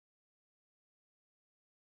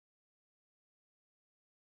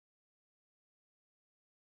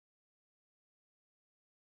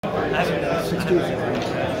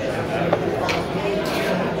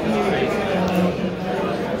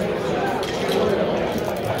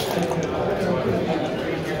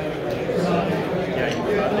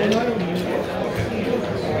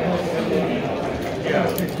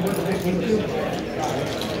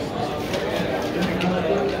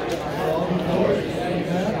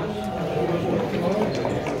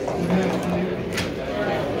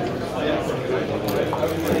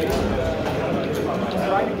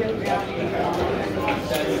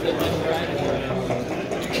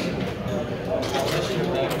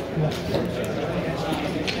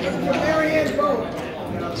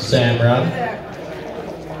Samra.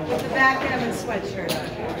 With the backgammon sweatshirt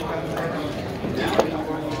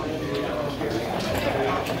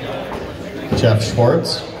on. Jeff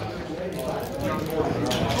Schwartz.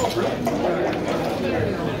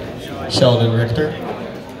 Sheldon Richter.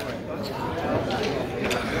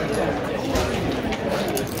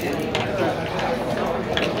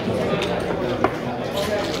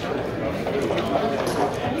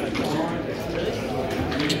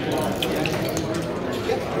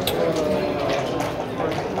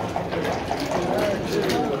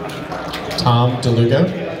 Tom DeLugo.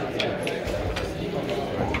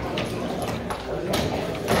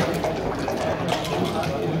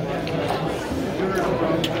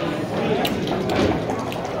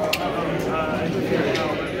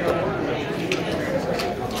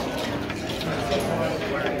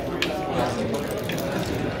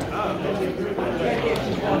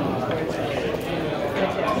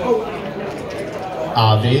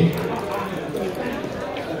 Avi.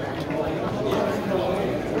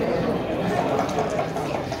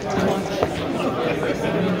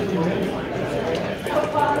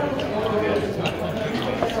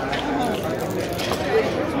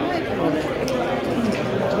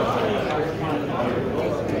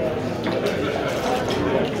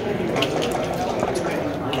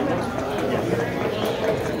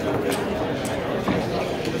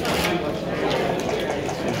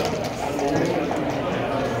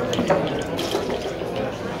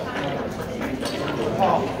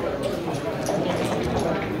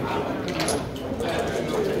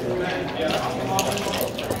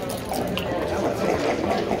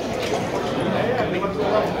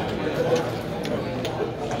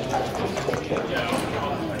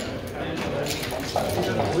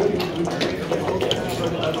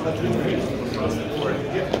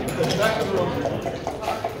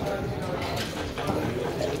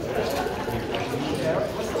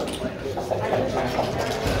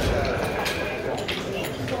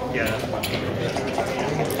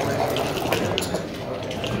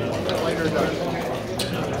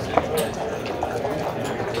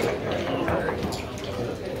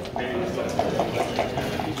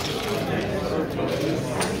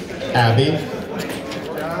 Abby.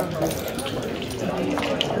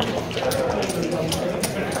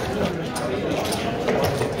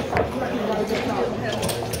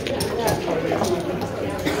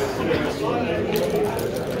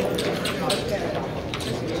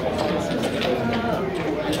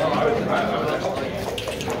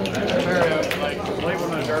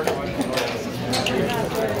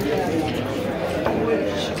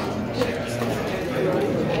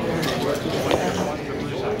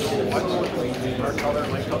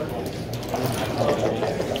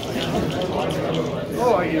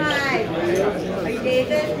 Oh, are you? Hi. Are you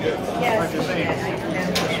David? Yes.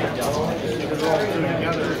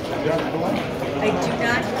 I do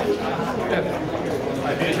not.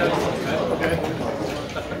 Okay.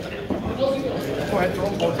 Go ahead, throw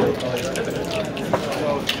them both. So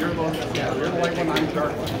you're the light one, I'm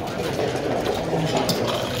dark one.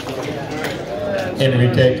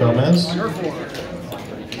 Enrique Gomez. You're four.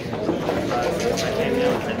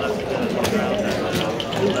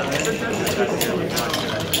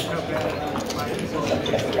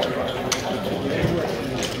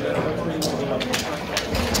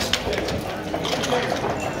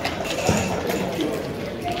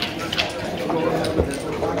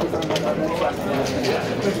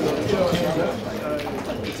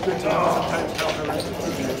 It's good to know sometimes how the rest of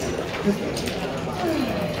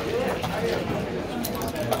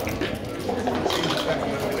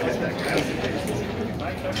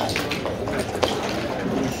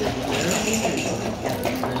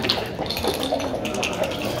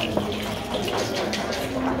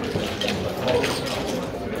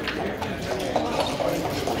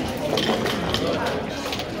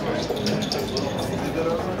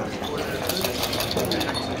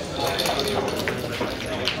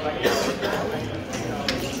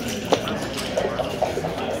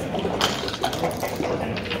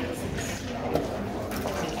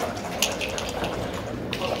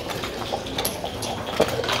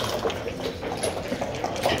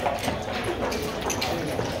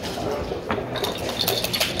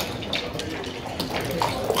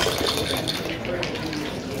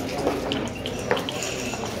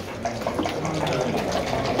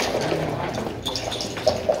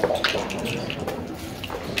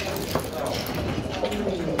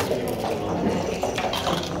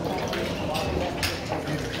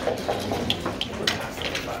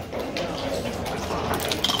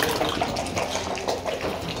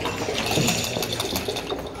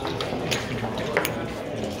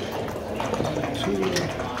You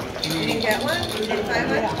didn't get one? You didn't find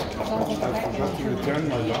one? I got to return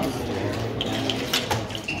my last one.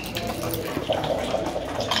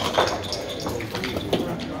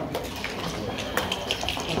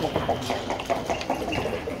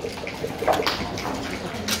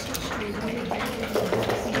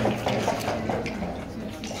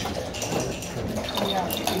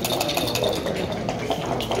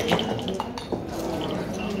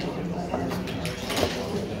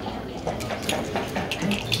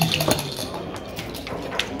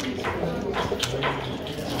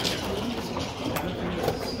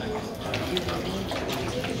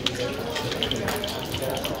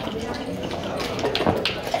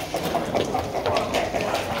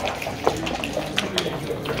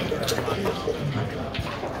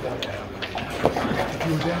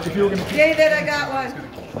 David, I got one.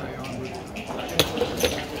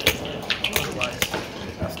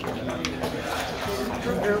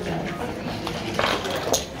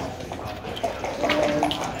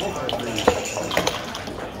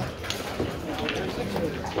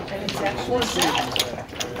 What's that?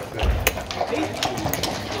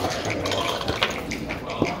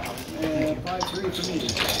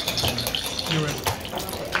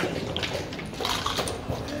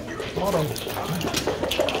 Auto.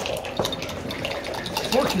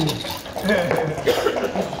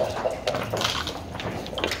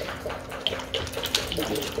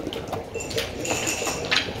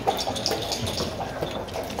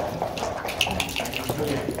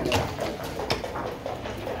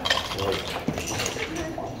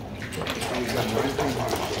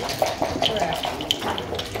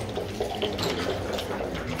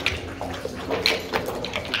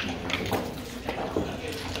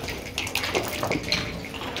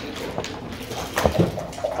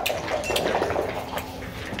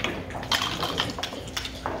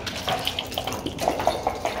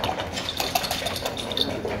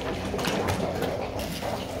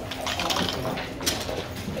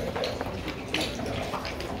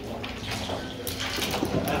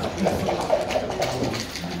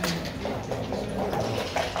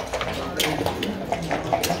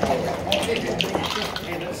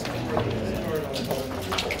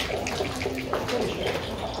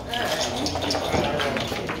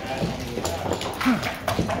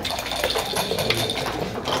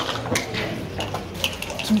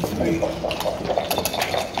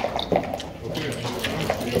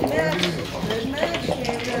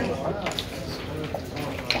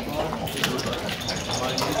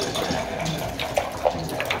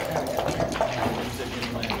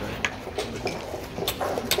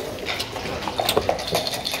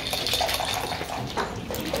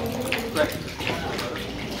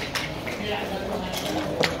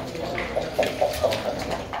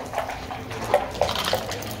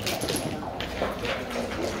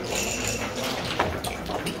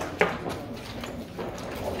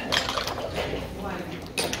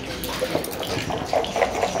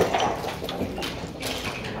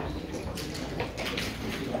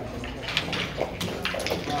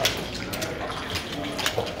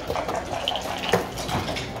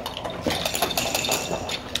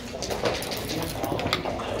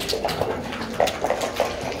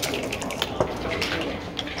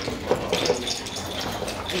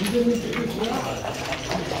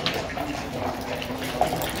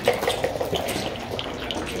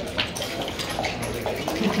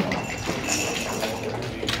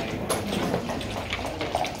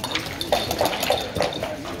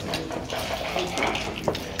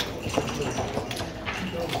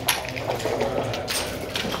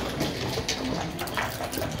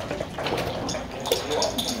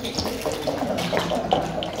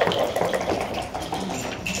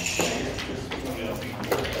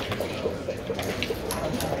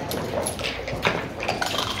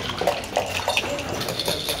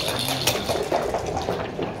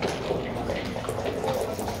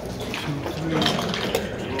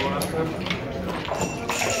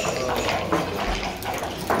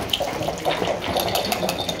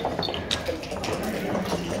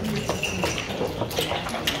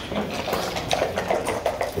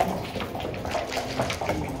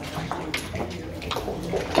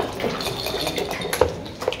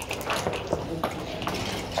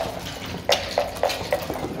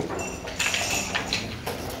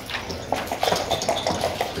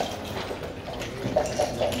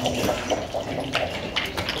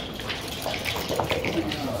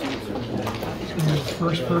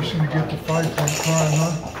 First person to get the 5-point crime,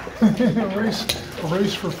 huh? a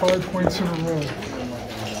race for 5 points in a row.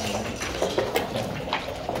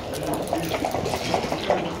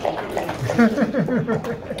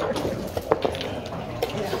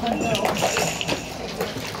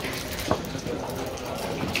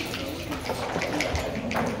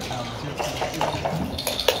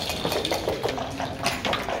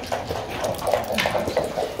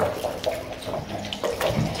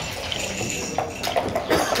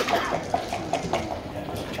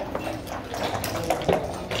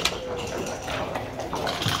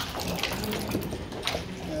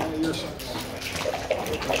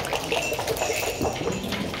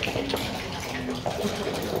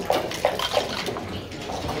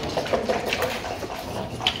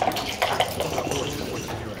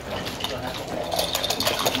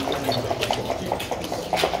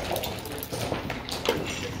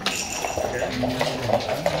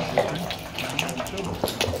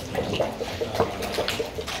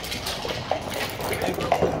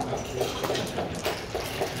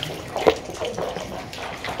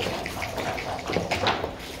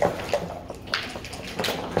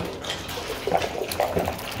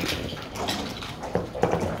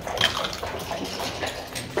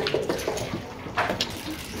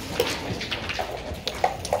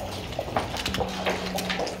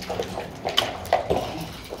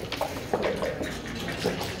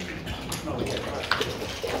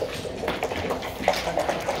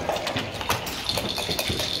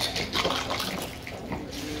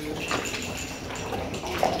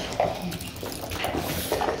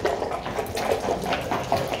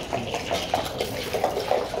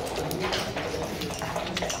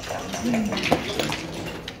 Come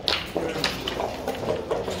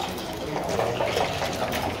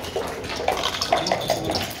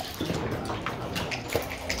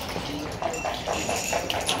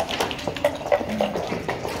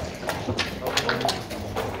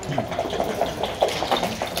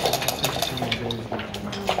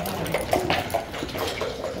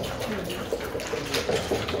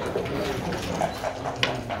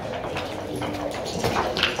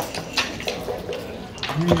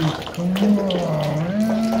on,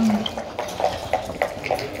 man.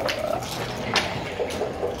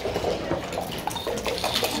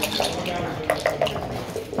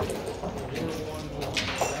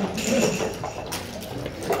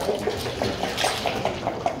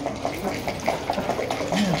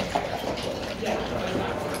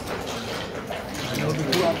 I know the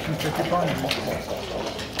two options that you're finding.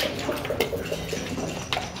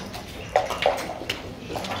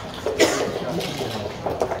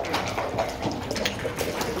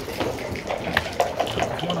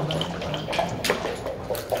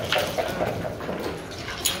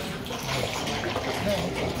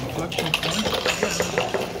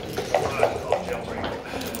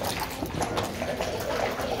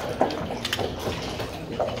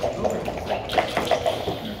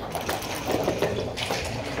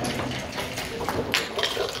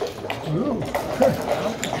 Ooh.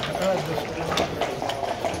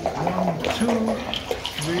 1, 2,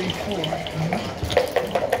 3, 4.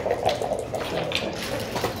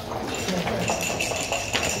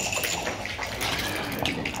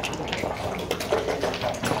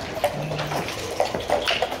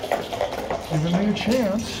 Giving me a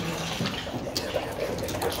chance.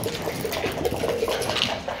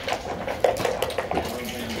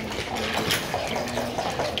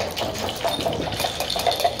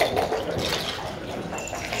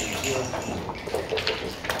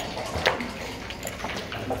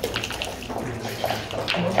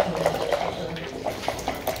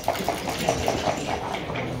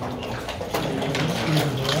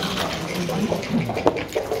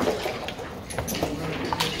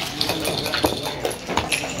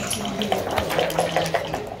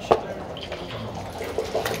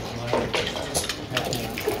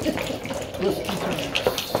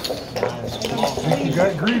 You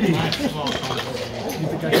got greedy. You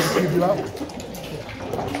think I should give you up?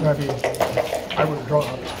 Maybe I would draw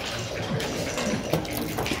up.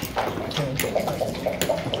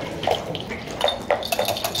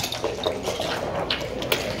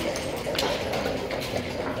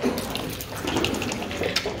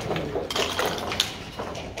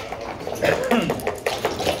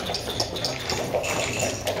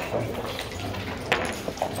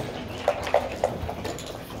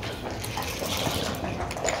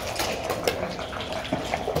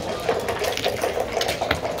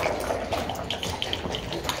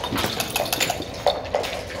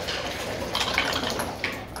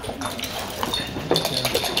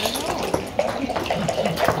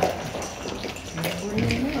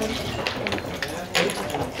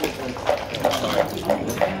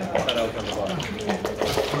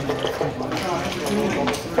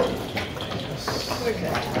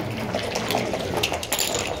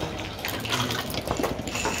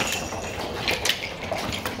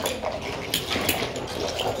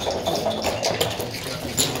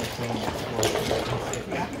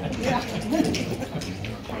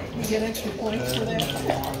 You get extra points for that?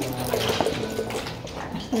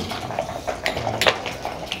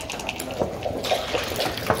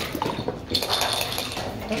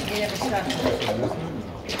 We have a stop.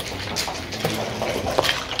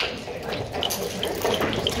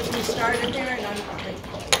 Because we started there and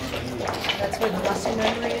that's where the muscle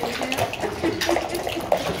memory is there.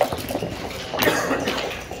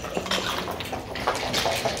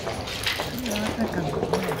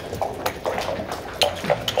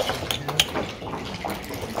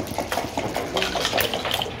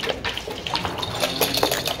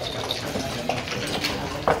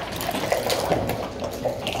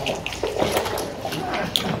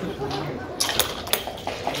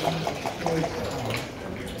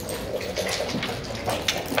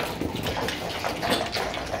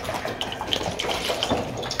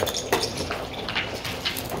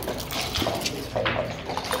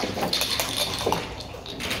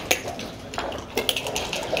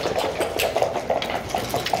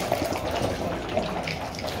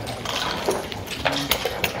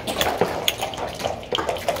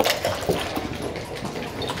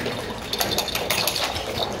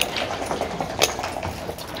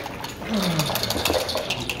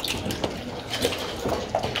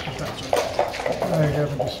 I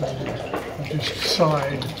haven't decided. I just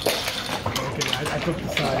decide. Okay, I took the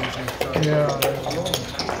size and stuff. Yeah.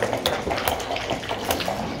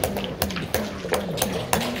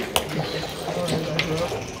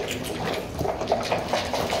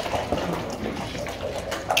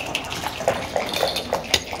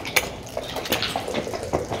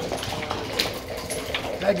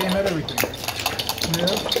 That game had everything.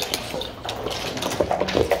 Yeah.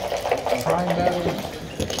 Prime battle.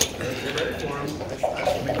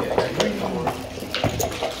 Maybe I got green.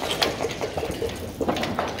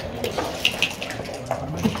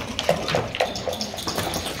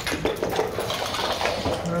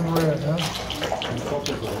 And red, huh?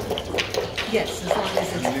 Yes, as long as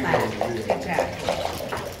it's flat. Exactly.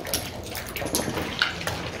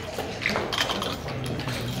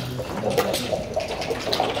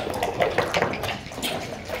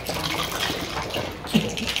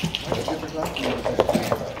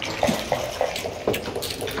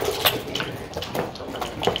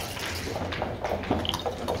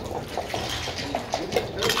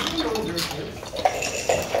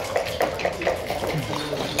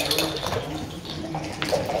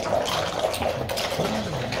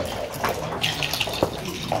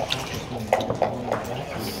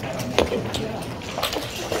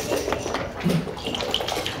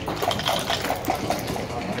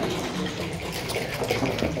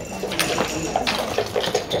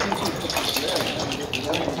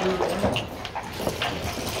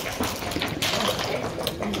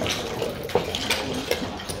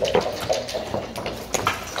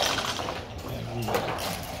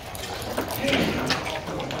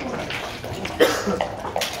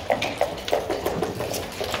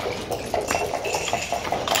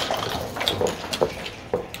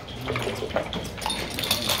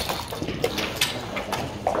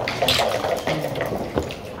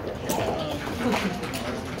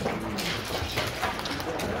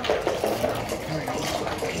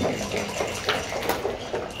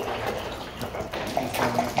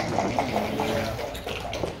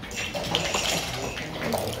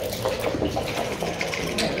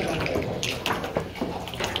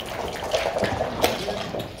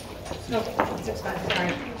 Nope, it's expensive,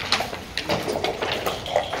 right?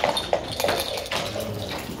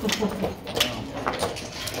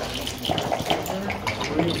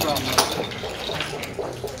 Where are you from?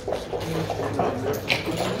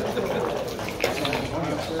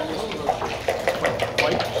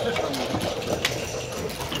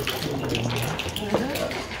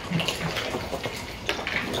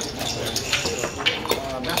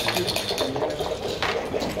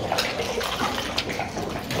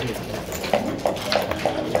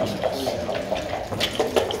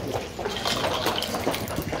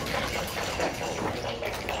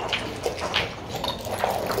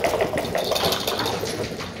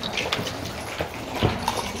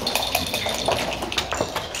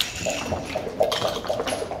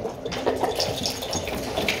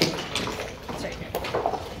 It's right here.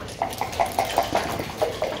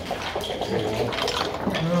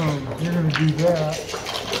 Oh, you're gonna do that.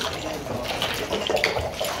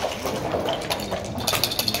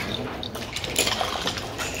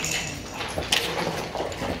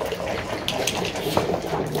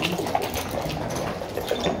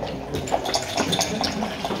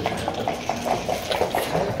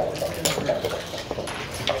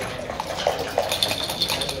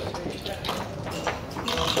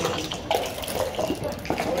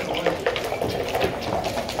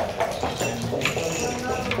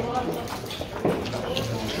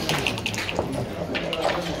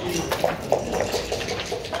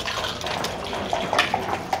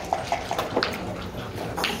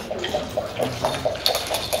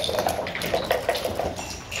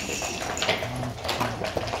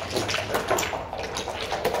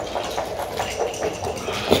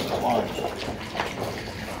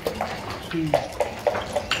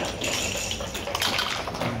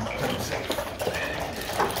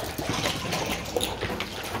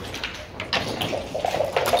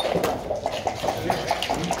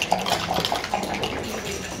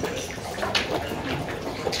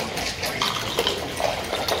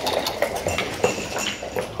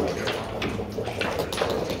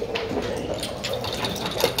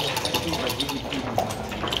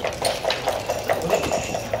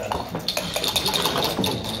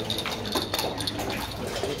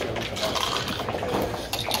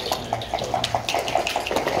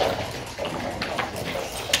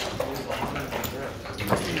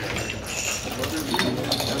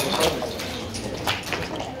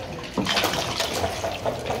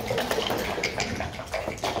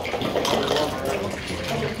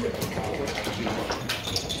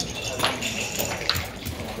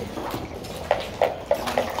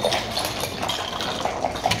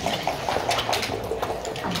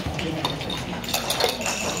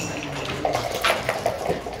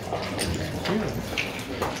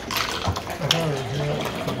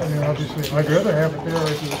 see. I'd rather have it there.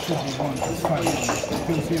 It should be one. It's 5.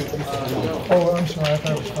 You can see it. Oh, I'm sorry. I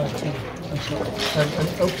thought it was 5 too. I'm sorry.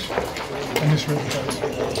 Oops. I misread the dice.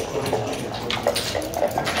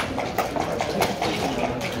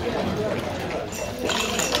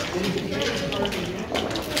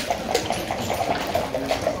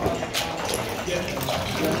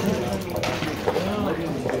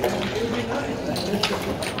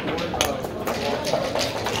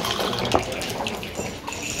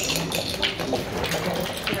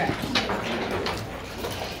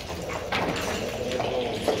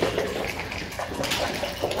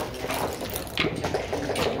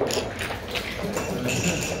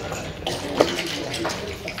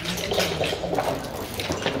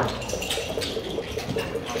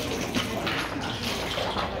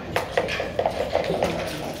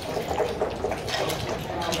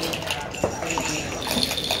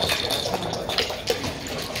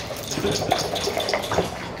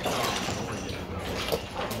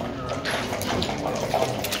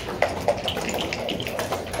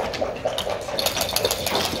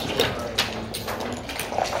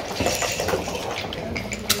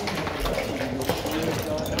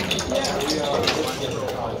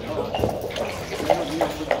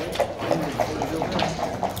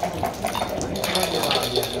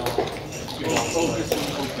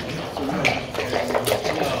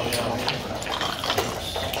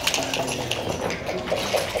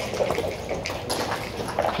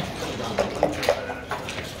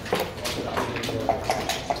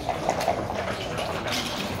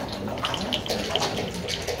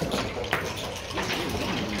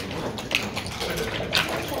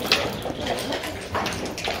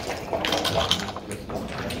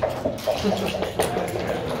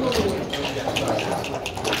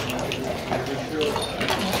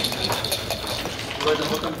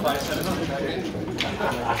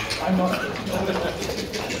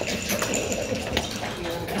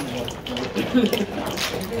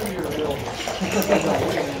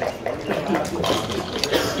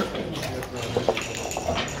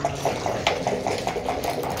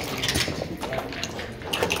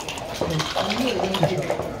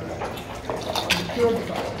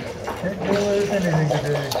 Can't get away with anything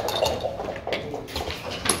today.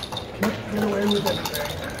 Can't get away with anything.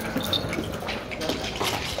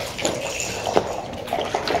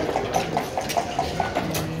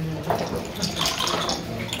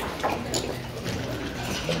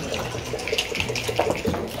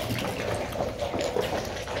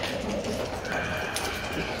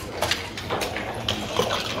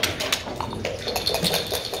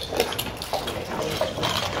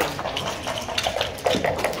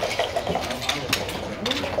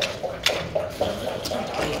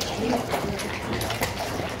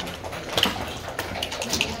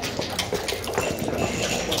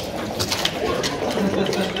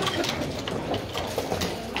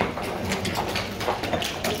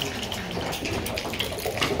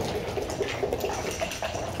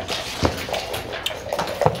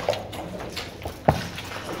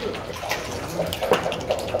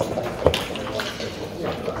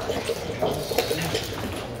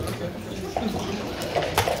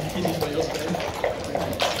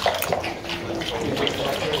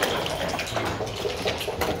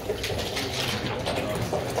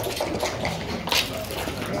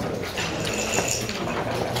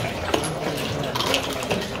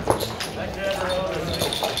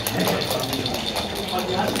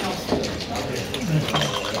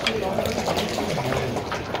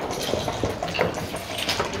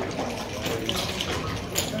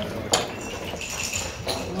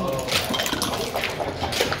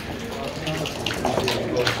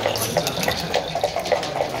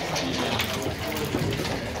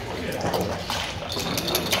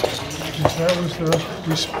 That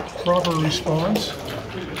was the proper response.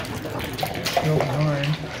 Still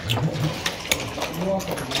behind.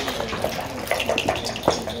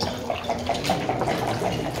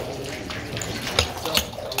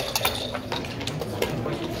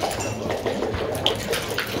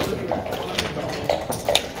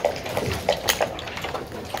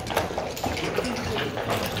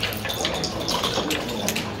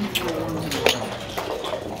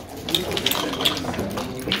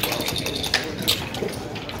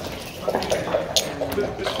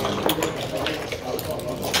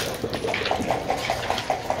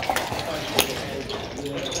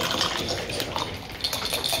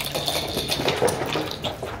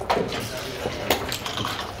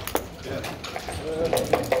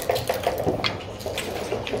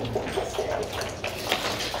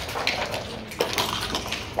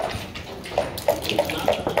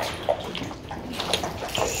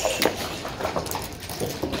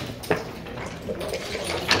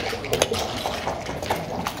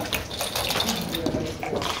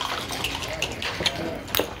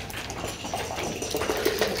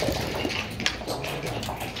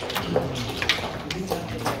 Oh,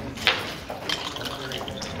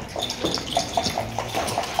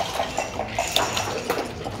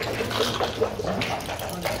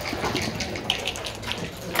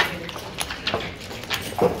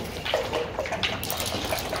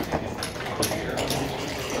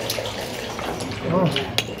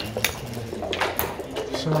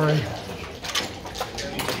 sorry.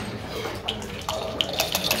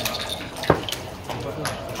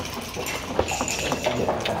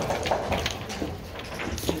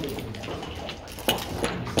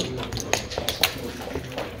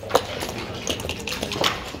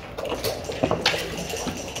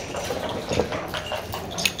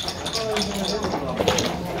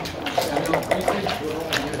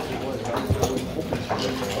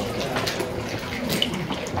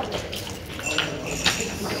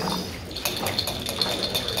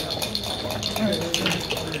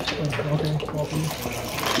 Okay, welcome.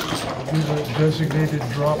 Be the designated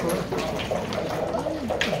dropper.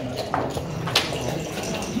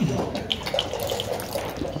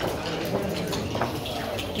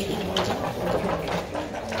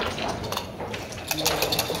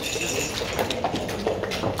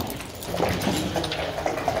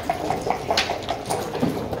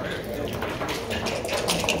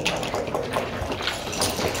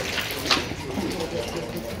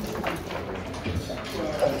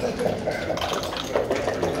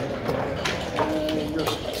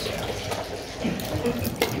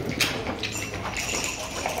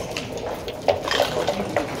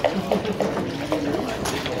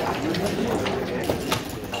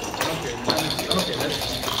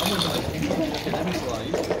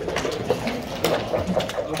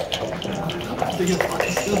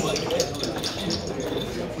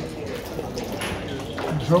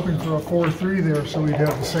 I was hoping for a 4-3 there so we'd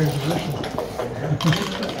have the same position.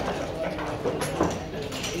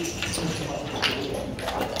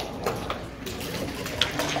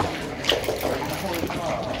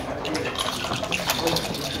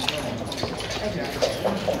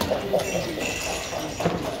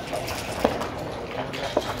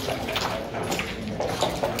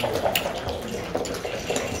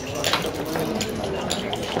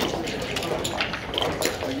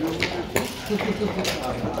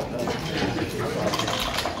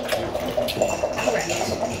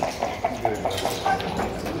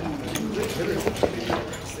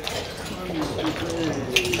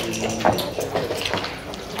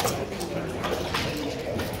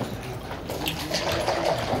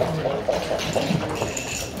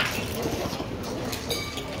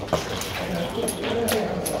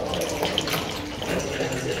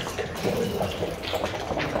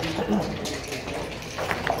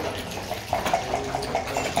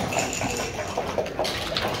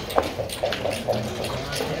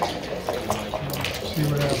 See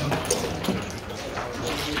what happens.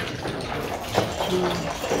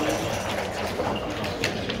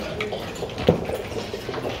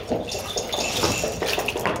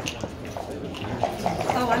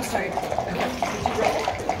 Oh, I'm sorry. Did you roll?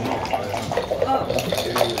 Oh.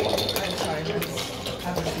 I'm sorry.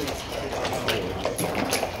 I was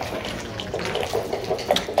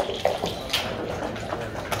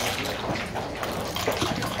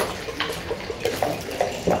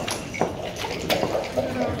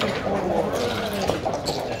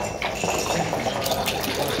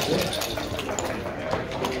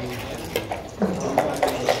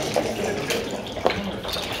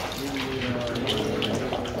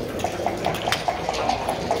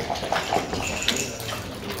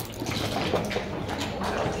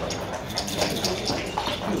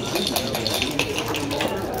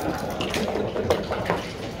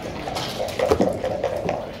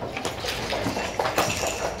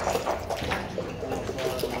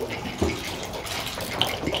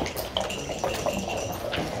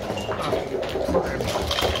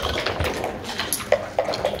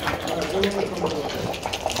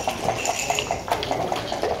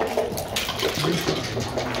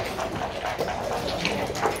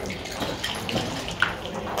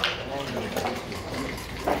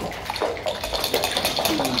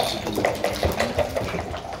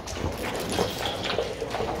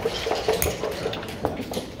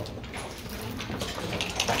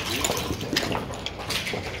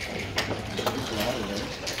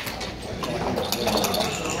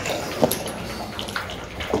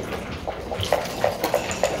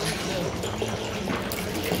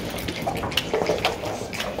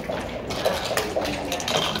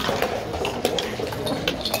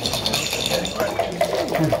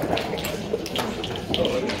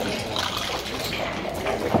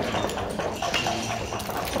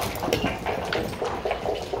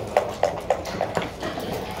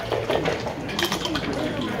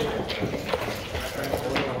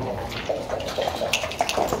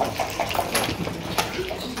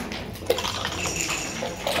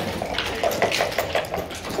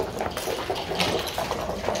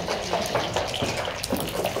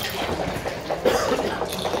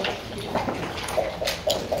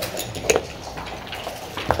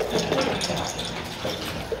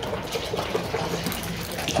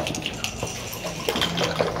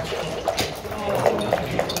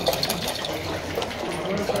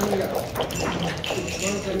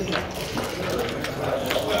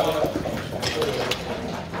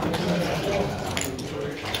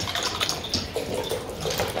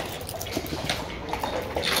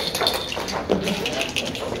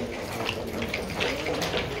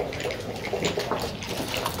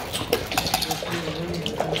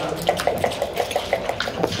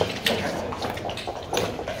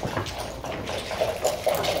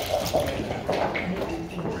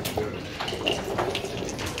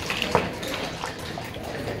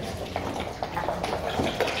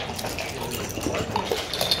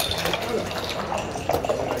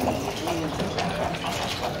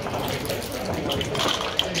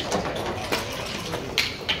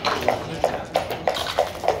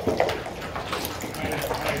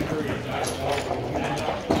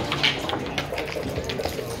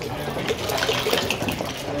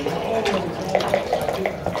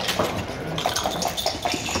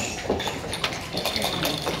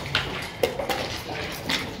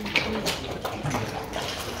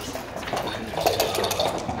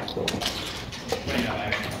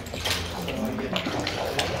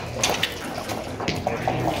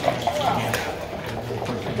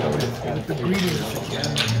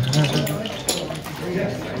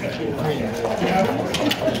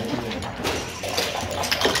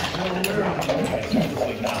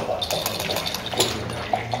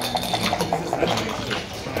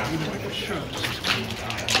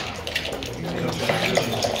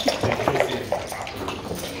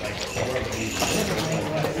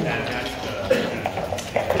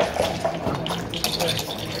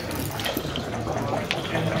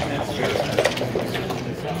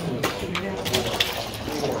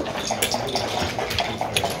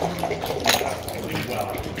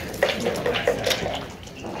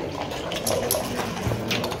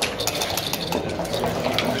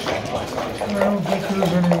I don't think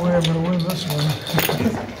there's any way I'm going to win this one.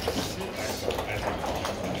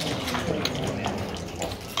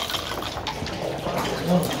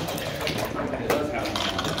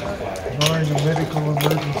 Barring a medical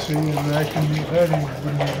emergency, and that can be that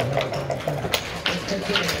wouldn't even have a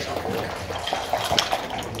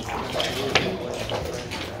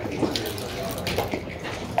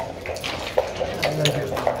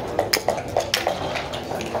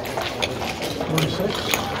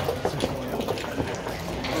 46?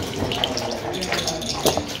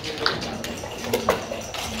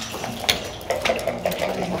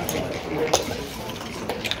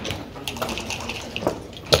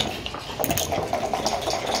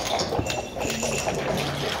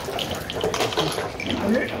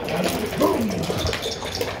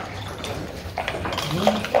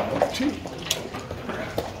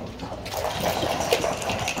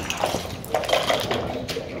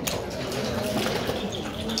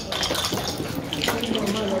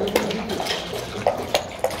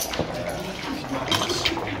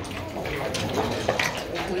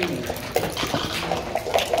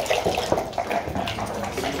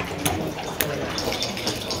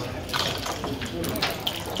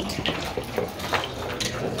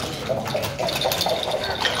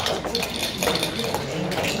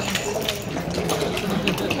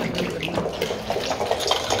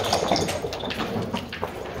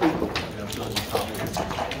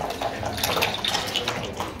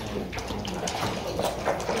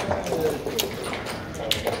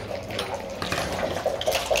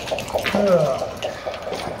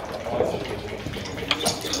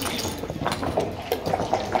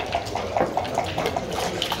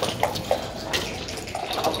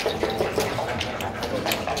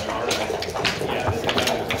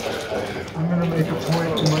 I'm going to make a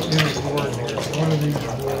point to my inner board here. One of these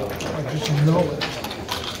will, I just know it.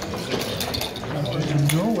 I just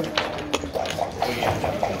know it.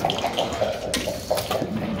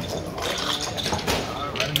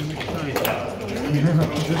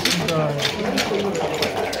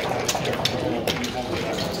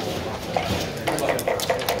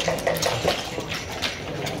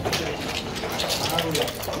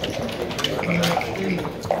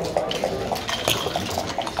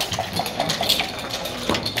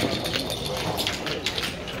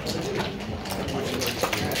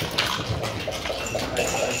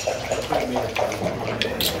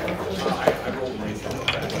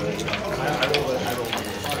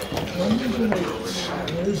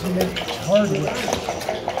 There's the hardware.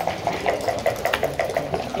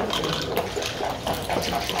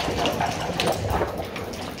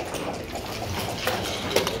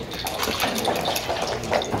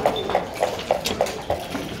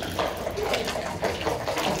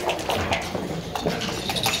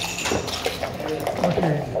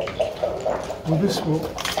 Okay. Well, this will.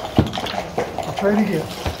 I'll try it again.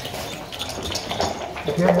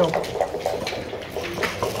 I can't help it.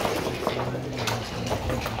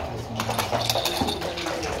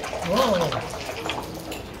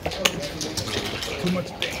 Too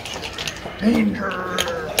much danger.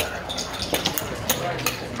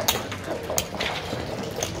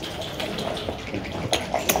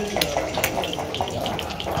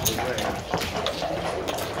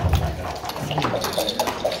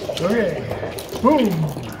 Okay.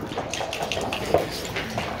 Boom.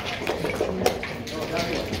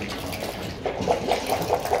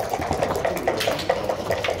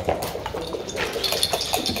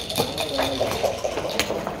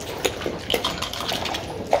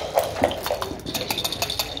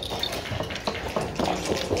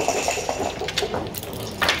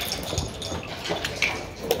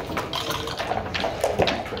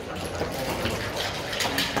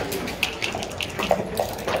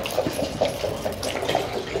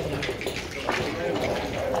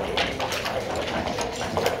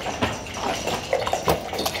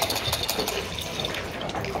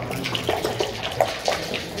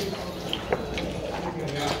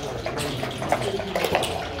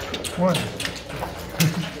 One.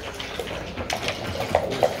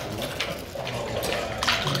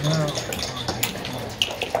 Now.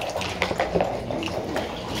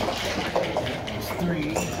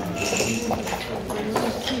 Three.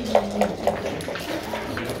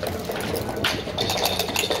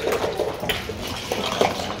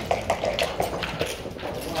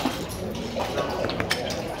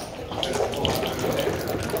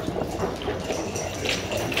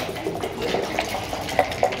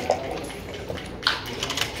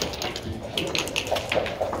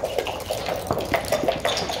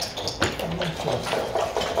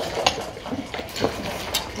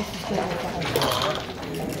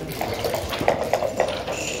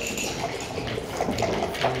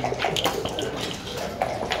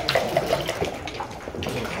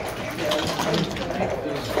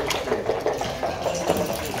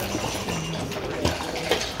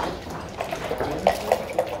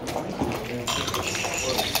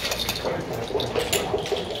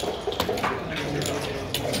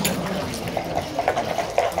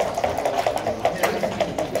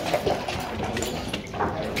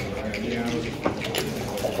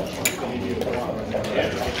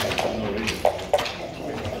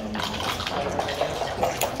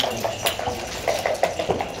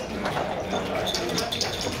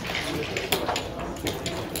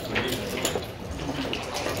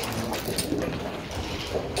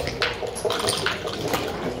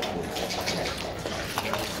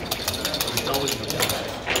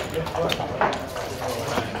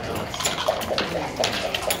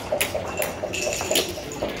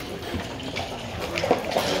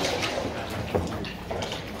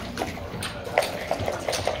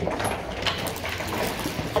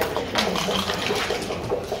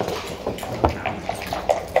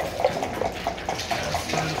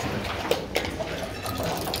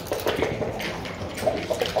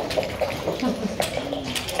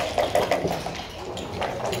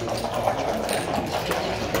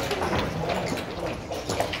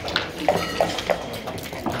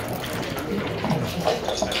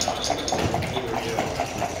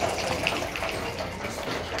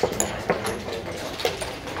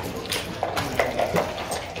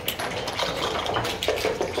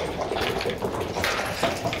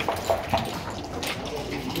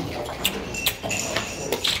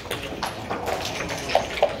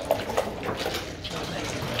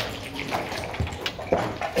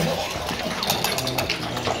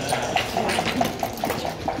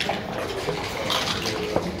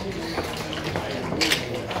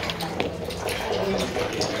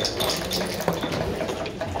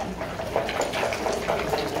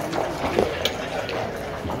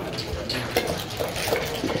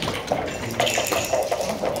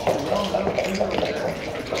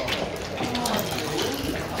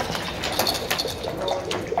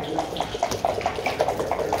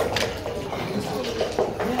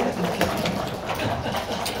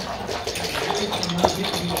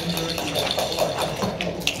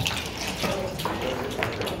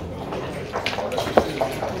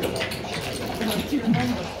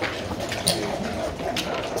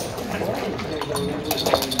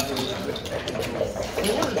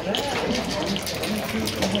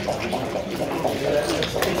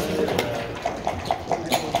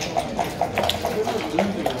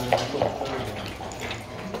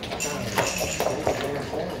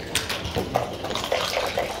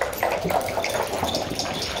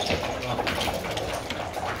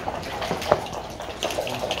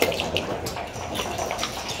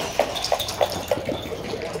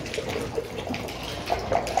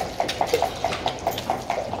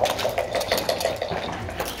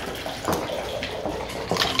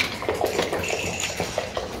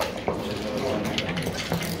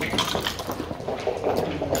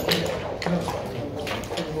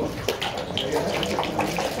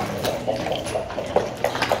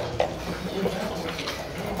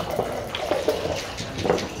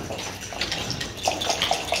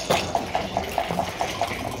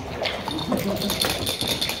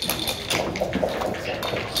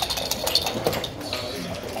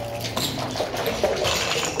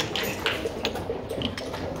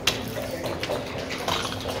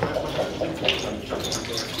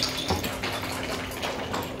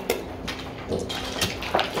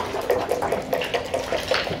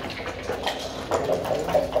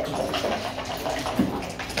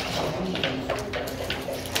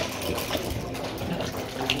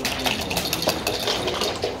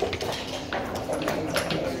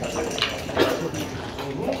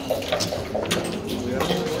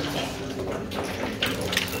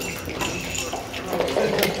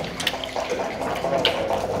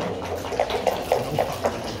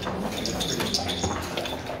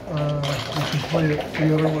 play it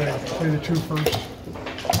the other way. Play the 2 first.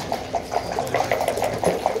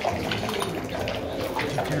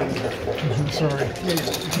 Sorry.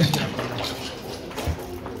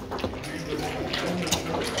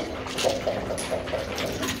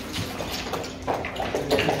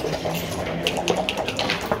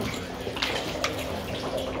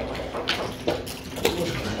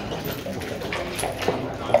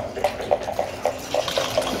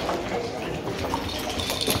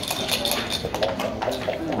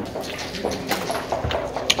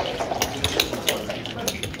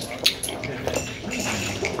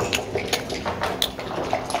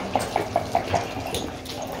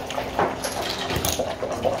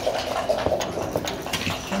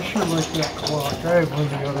 Like that clock. I have one of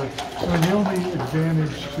the other. I mean, the only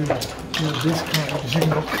advantage to this kind is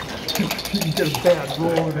you can get a bad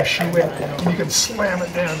roll with a chouette, and you can slam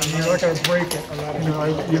it down, and you're not going to break it.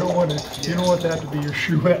 You don't want that to be your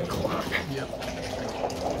chouette clock. Yep.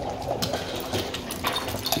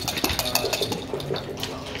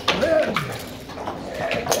 Red.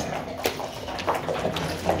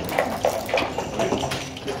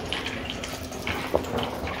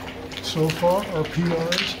 So far, our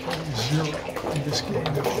PRs are 0 in this game.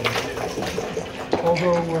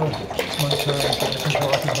 Although, it's my turn, I can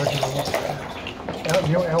talk as much as I want.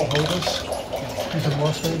 Al Hovis, he's in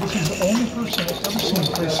Las Vegas. He's the only person I've ever seen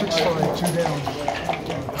play 6-5, 2 down.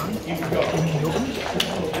 In the open?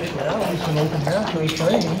 Yeah, it was an open match I was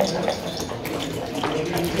playing.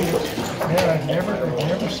 Man, I've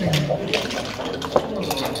never seen him.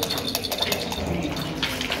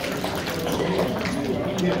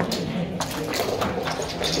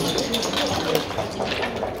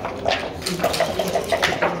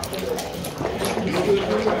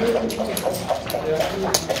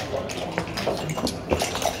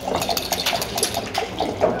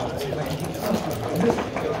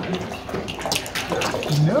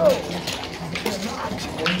 No, it's not.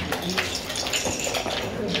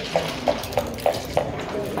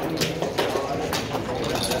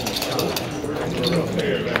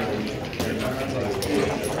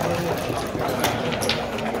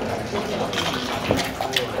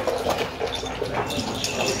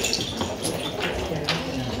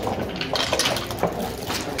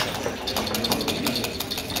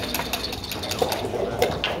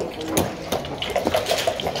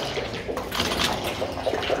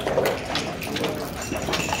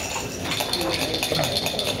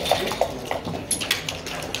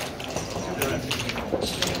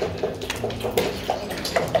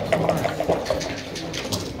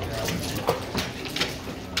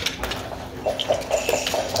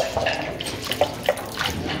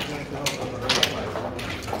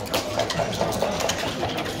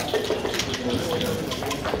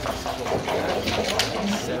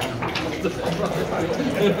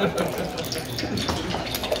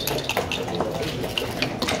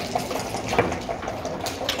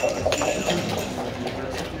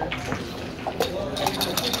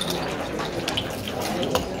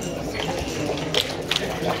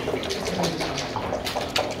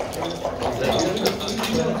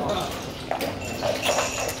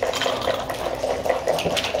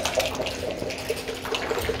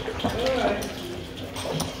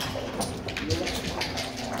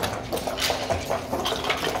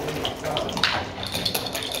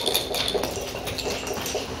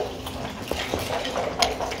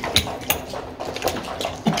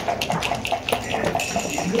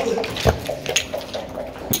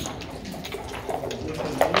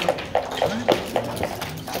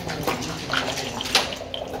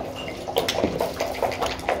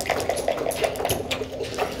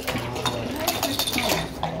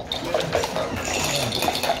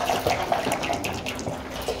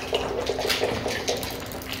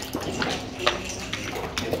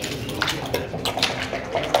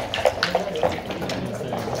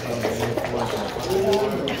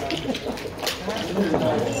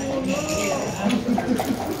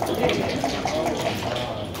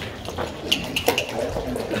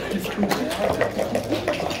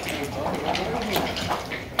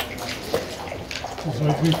 It's as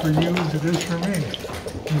likely for you as it is for me,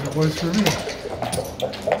 as it was for me.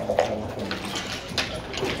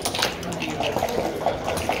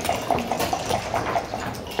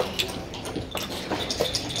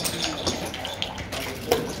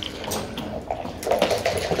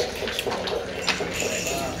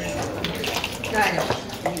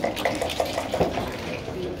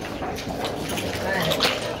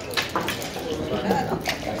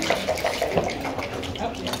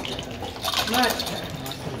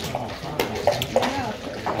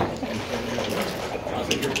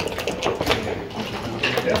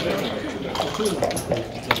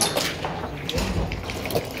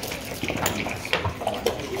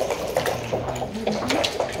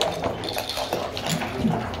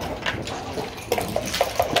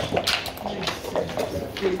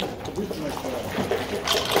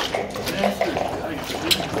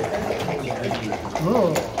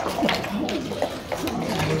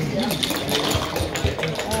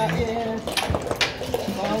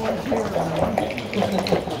 You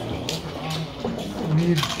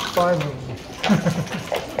need 5 of them,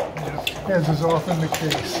 as is often the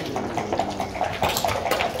case.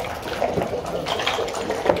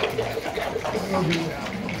 We'll do that.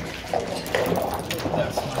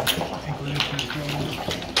 That's fine. I think we're just gonna go.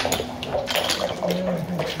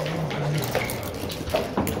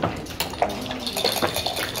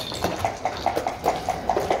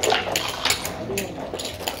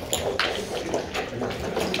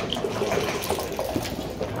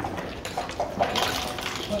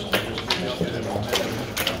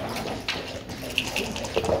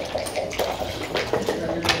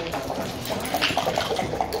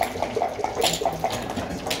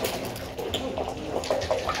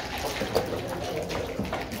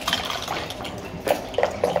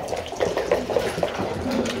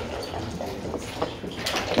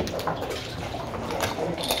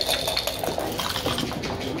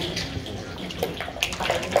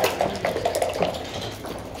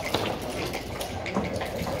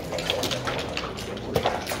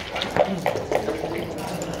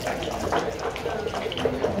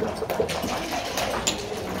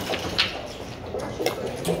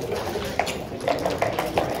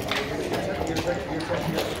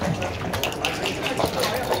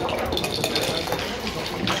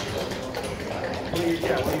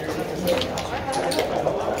 Yeah, I think so.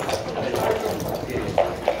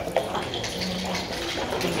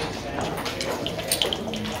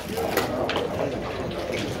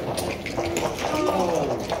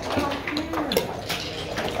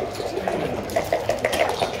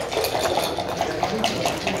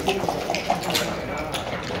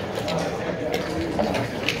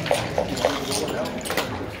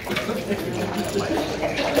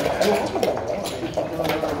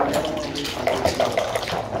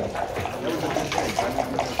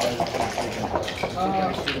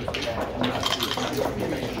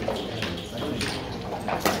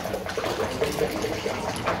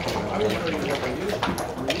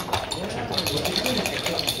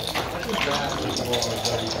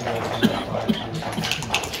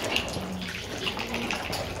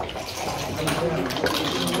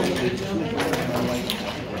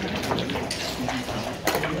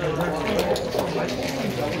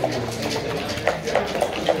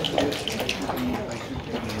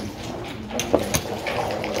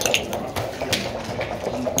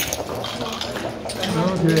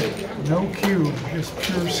 Okay, no cube, just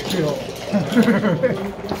pure skill.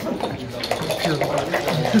 Pure luck, in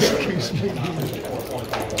this case, maybe.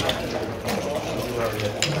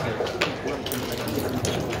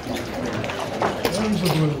 There's the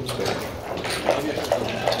blue.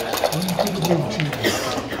 One for the blue team.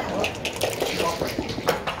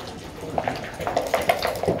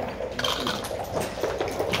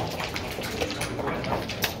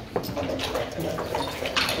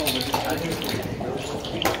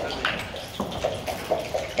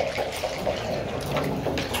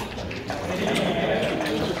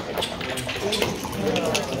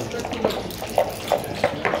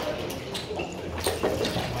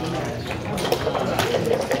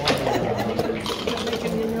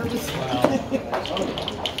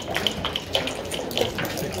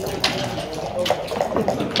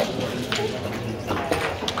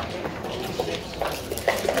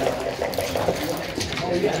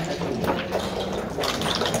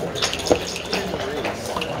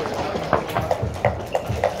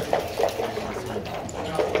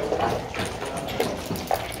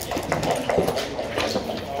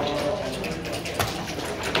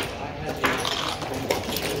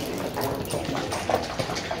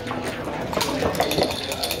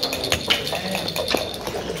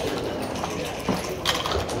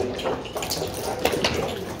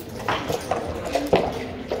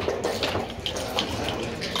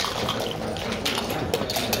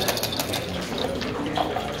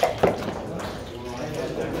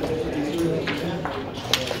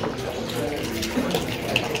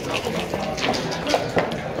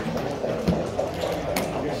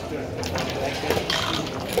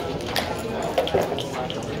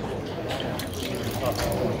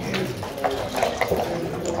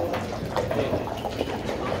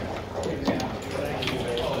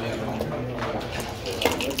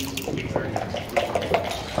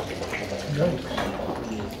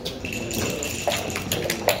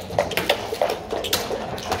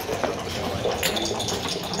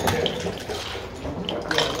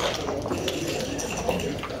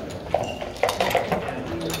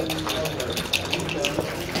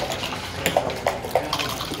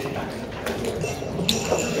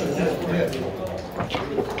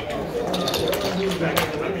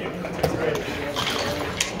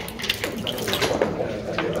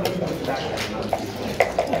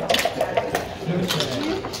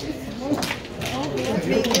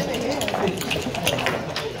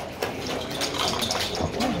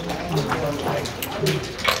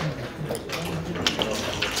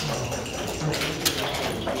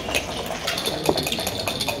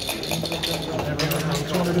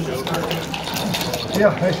 Yeah,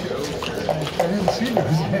 I didn't see there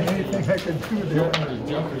was anything I could do there.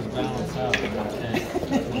 Jumpers balance out.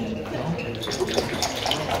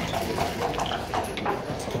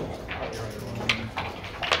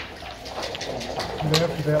 And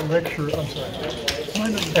after that lecture, I'm sorry.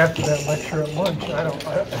 After that lecture at lunch, I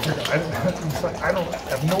figured it's like, I don't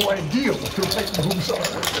have no idea what the right moves are.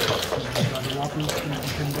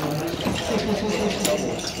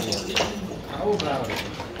 How about it?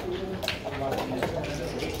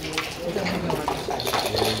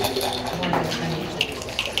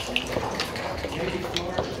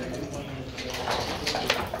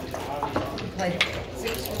 Like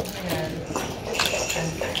 6 hands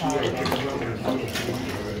and 5.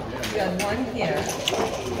 You got 1 here.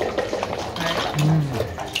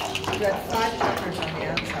 Right? You got 5 jumpers on the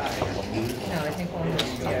outside. No, I think 1 was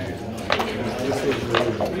here.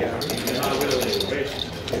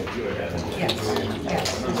 Yes, yes.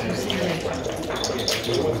 This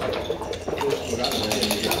is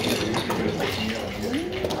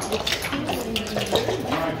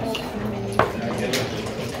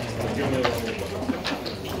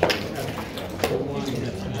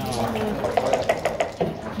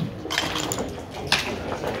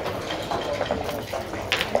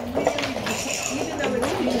even though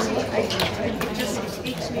it's easy, it just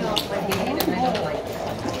takes me off my game and I don't like it.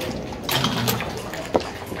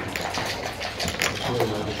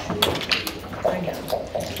 I know.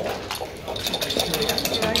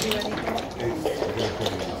 Did I do anything?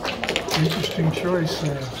 Interesting choice. I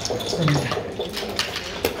mean,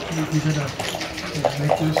 you're gonna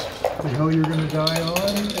make this the hill you're gonna die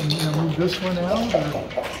on, and move this one out, or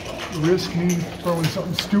risk me throwing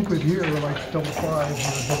something stupid here, like double 5 or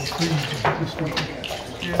double 3, to hit this one.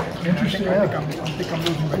 Yeah, interesting. I think I'm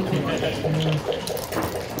losing my team. I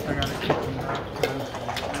gotta keep them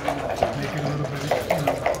out to make it a little bit,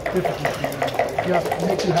 difficult.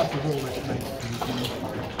 Make you have to roll it.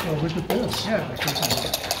 Well, look at this. Yeah,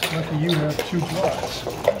 lucky you have 2 blocks.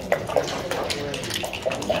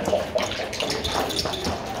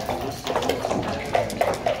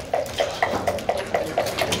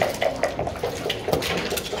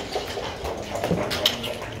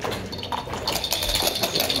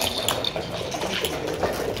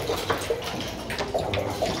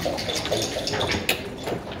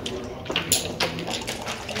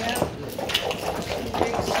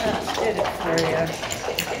 Big Seth did it for you.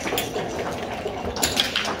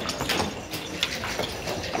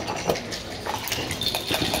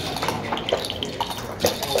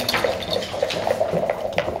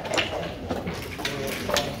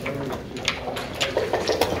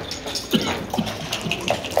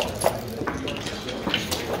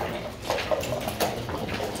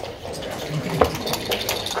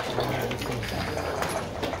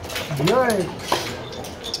 Yikes.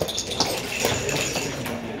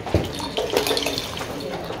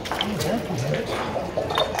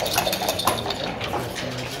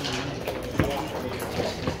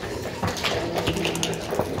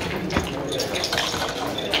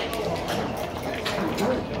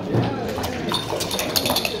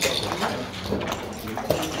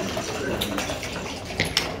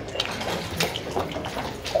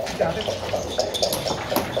 Got it.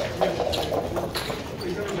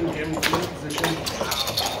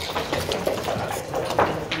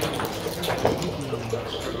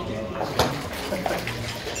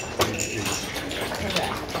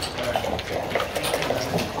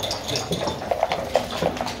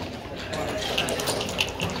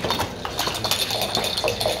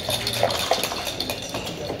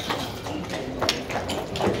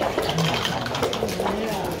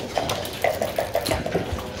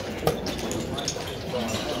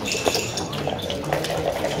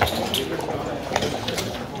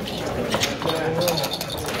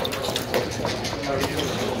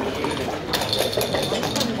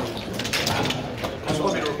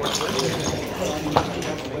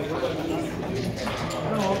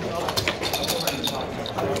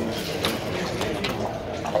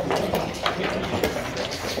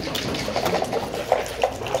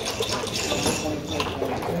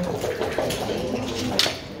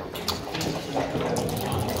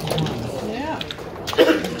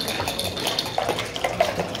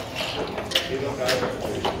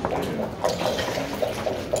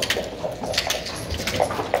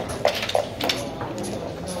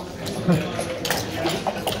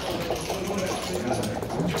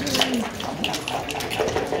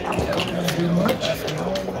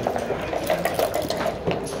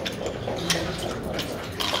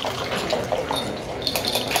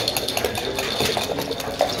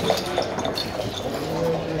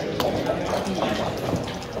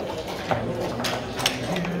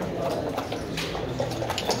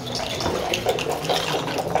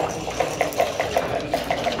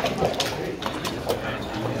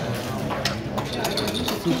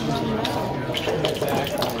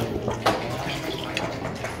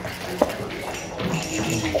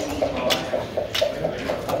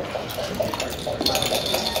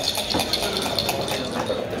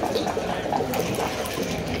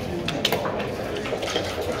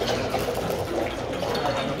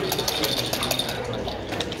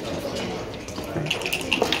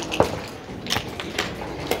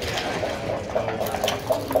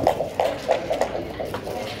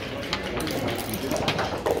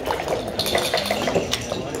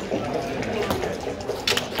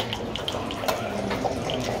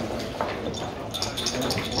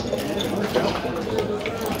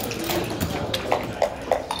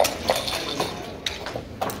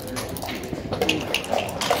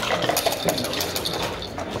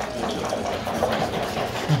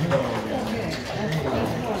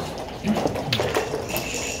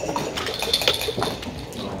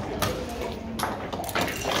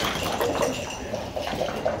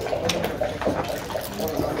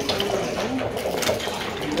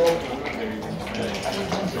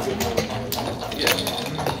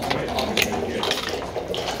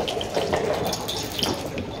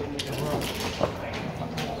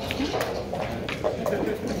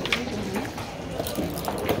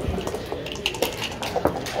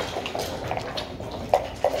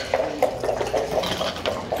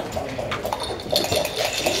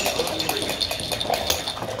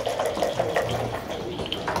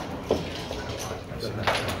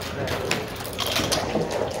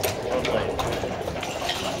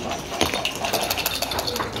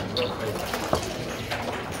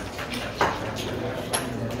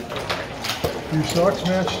 Your Sox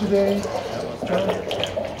match today, John?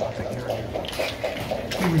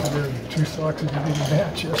 He was wearing 2 socks and he didn't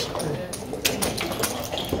match yesterday.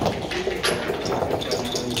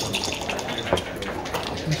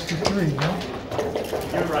 Mr. 3, huh?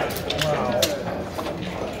 You're right. Wow.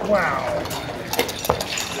 Wow.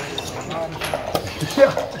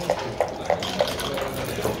 Yeah.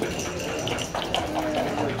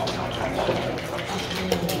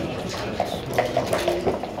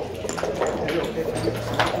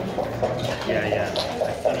 Yeah.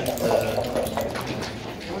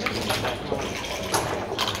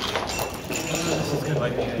 I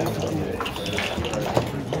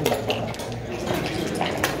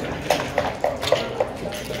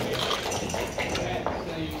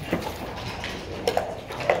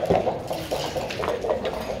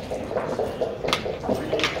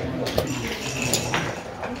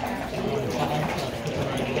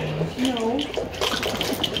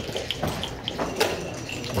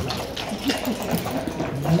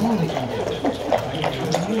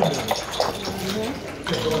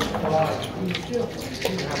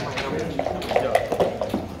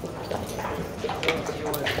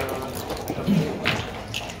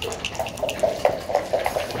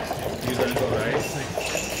You're gonna go right?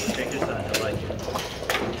 Take your time, I like it.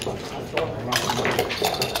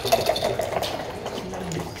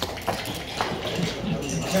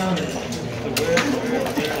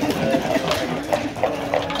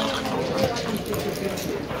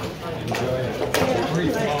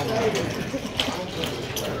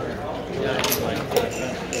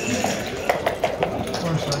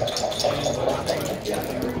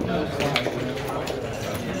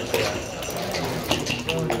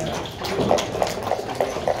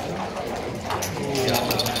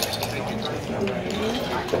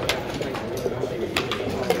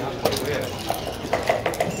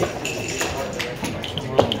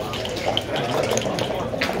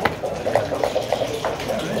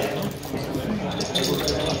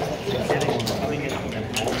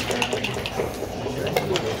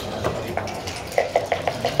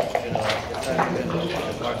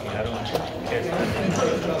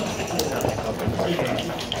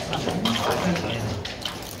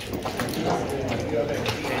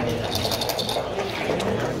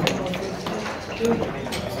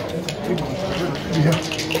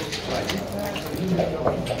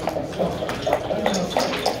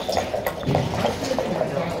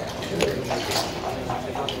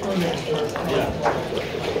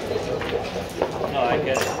 No, I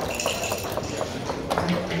get it.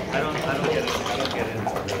 I don't get it. I don't get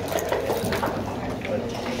into the. But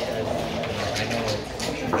I know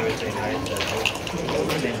Thursday night that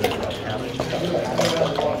things are about happening.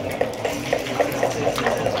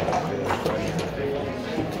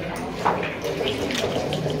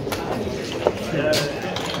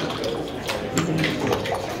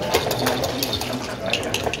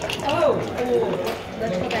 Oh,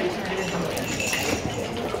 let's go back to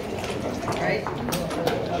right?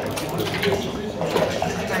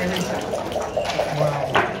 Wow.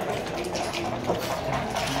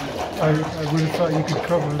 I would have thought you could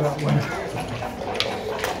cover that one.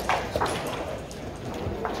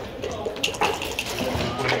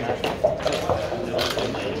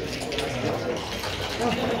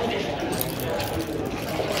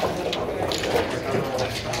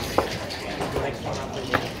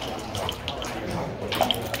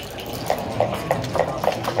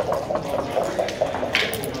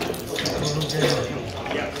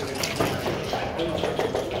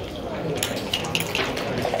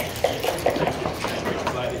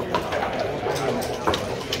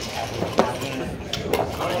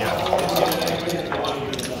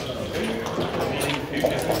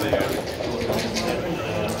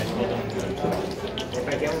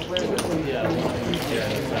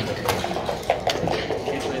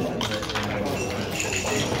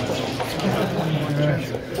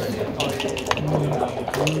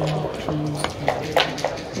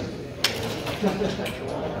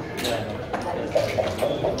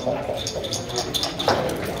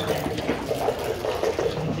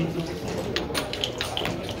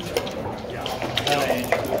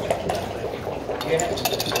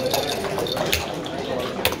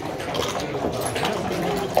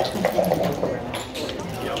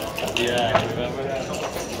 Yeah, I remember that.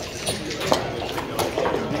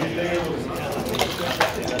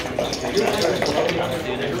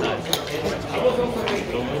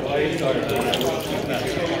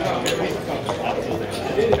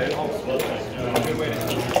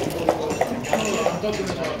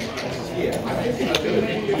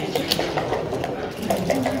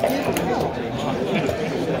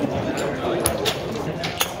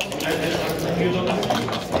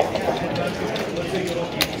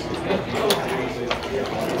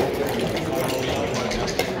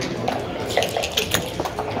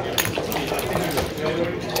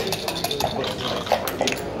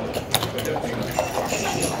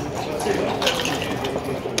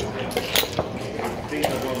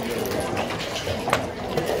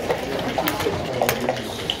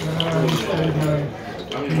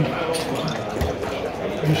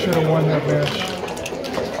 You should have won that match.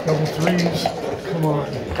 Double threes. Come on.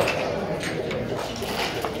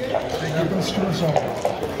 Give this to us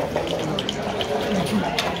all.